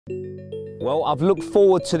Well, I've looked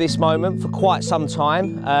forward to this moment for quite some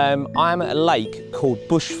time. I'm at a lake called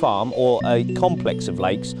Bush Farm, or a complex of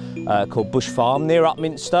lakes called Bush Farm, near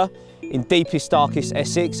Upminster, in deepest, darkest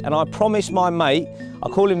Essex. And I promised my mate, I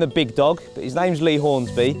call him the big dog, but his name's Lee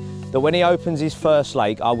Hornsby, that when he opens his first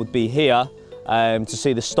lake, I would be here to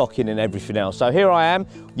see the stocking and everything else. So here I am.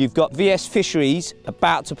 You've got VS Fisheries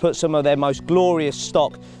about to put some of their most glorious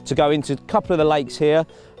stock to go into a couple of the lakes here.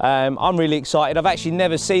 I'm really excited. I've actually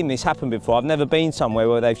never seen this happen before. I've never been somewhere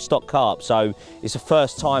where they've stocked carp, so it's the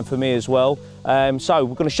first time for me as well. So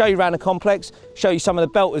we're going to show you around the complex, show you some of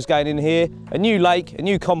the belters going in here, a new lake, a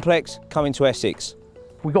new complex coming to Essex.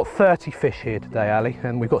 We've got 30 fish here today, Ali,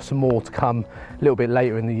 and we've got some more to come a little bit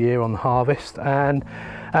later in the year on the harvest. And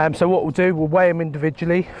so what we'll do, we'll weigh them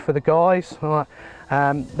individually for the guys, all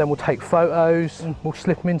right, then we'll take photos and we'll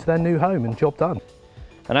slip them into their new home and job done.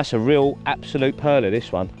 And that's a real absolute pearler,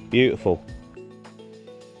 this one. Beautiful.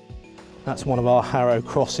 That's one of our Harrow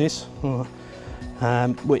crosses,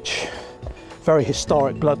 which very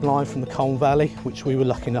historic bloodline from the Colne Valley, which we were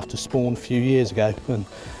lucky enough to spawn a few years ago, and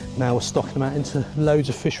now we're stocking them out into loads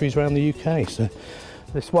of fisheries around the UK. So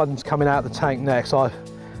this one's coming out of the tank next.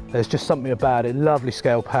 There's just something about it, lovely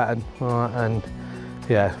scale pattern, and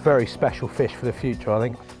yeah, very special fish for the future, I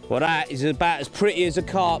think. Well, that is about as pretty as a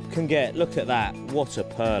carp can get. Look at that, what a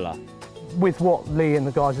pearler. With what Lee and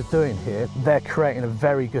the guys are doing here, they're creating a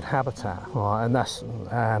very good habitat, right? And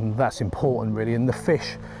that's important really, and the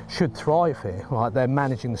fish should thrive here. Right? They're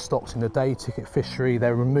managing the stocks in the day ticket fishery,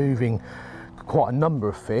 they're removing quite a number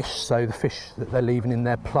of fish, so the fish that they're leaving in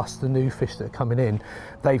there plus the new fish that are coming in,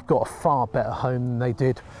 they've got a far better home than they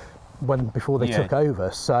did before they took over.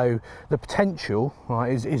 So the potential,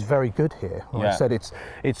 right, is very good here. Like I said,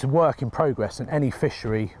 it's a work in progress, and any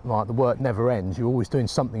fishery, like, the work never ends. You're always doing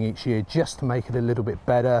something each year just to make it a little bit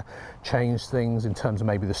better, change things in terms of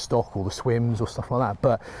maybe the stock or the swims or stuff like that.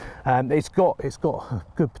 But it's got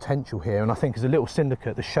good potential here, and I think as a little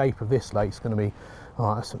syndicate, the shape of this lake is going to be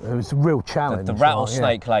it was a real challenge. The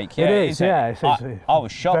rattlesnake lake, yeah. It is, yeah. I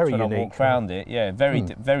was shocked when I unique. walked around it. Yeah,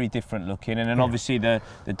 very different looking, and then obviously the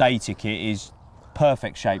day ticket is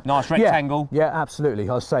perfect shape, nice rectangle. Yeah, absolutely.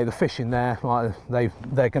 I'd say the fish in there, like,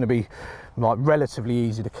 they're going to be like relatively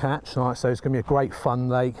easy to catch, right? So it's going to be a great fun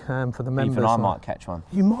lake for the members. Even I might catch one.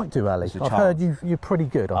 You might do, Ali. I've heard you're pretty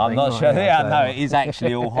good. I'm not sure. Yeah, no, it is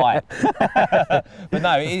actually all hype. But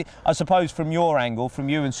no, I suppose from your angle, from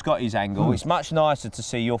you and Scotty's angle, it's much nicer to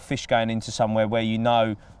see your fish going into somewhere where you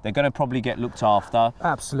know they're going to probably get looked after.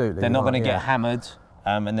 Absolutely. They're not going to get hammered,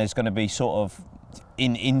 and there's going to be sort of,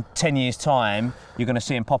 in 10 years' time, you're going to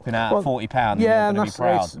see them popping out at £40. Yeah, and that's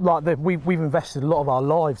it's like we've invested a lot of our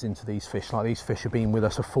lives into these fish. Like, these fish have been with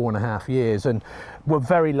us for 4.5 years, and we're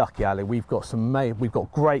very lucky, Ali. We've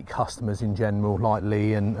got great customers in general, like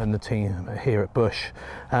Lee and the team here at Bush,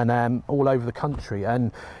 and all over the country.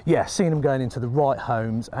 And yeah, seeing them going into the right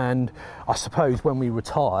homes, and I suppose when we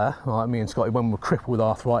retire, like me and Scotty, when we're crippled with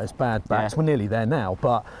arthritis, bad backs, we're nearly there now,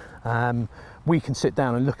 but we can sit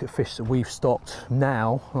down and look at fish that we've stocked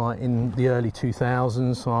now, right, in the early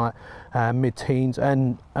 2000s, right, mid-teens,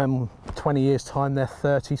 and 20 years time they're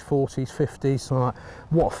 30s, 40s, 50s. Right,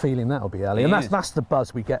 what a feeling that'll be, Ali. And that's the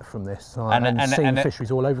buzz we get from this, right, and seeing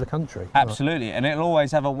fisheries all over the country. Absolutely, right. And it'll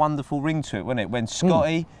always have a wonderful ring to it, won't it? When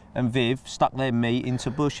Scotty and Viv stuck their meat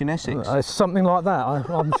into Bush in Essex. Something like that.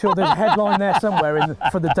 I'm sure there's a headline there somewhere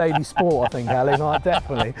for the Daily Sport, I think, Ali. Right,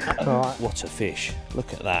 definitely. Right. What a fish!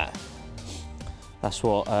 Look at that. That's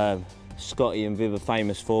what Scotty and Viv are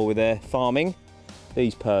famous for with their farming,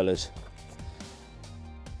 these pearlers.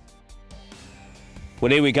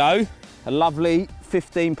 Well, here we go, a lovely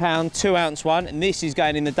 15 pound, 2 ounce one, and this is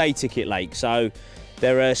going in the day ticket lake. So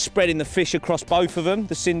they're spreading the fish across both of them,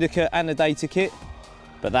 the syndicate and the day ticket.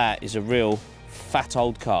 But that is a real fat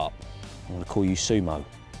old carp. I'm gonna call you Sumo.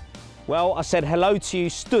 Well, I said hello to you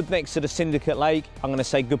stood next to the syndicate lake. I'm going to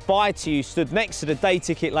say goodbye to you stood next to the day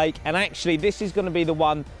ticket lake, and actually this is going to be the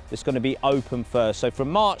one that's going to be open first. So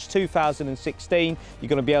from March 2016, you're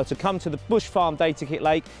going to be able to come to the Bush Farm day ticket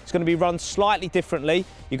lake. It's going to be run slightly differently.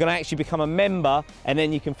 You're going to actually become a member, and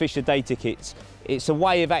then you can fish the day tickets. It's a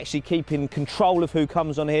way of actually keeping control of who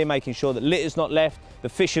comes on here, making sure that litter's not left, the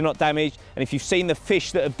fish are not damaged, and if you've seen the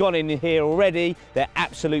fish that have gone in here already, they're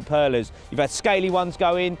absolute pearlers. You've had scaly ones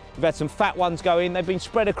go in, you've had some fat ones go in. They've been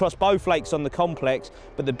spread across both lakes on the complex,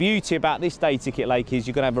 but the beauty about this day ticket lake is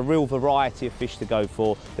you're going to have a real variety of fish to go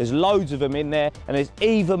for. There's loads of them in there, and there's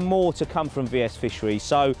even more to come from VS Fisheries.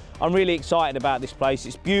 So I'm really excited about this place.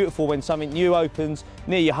 It's beautiful when something new opens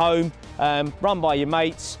near your home, run by your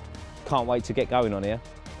mates. Can't wait to get going on here.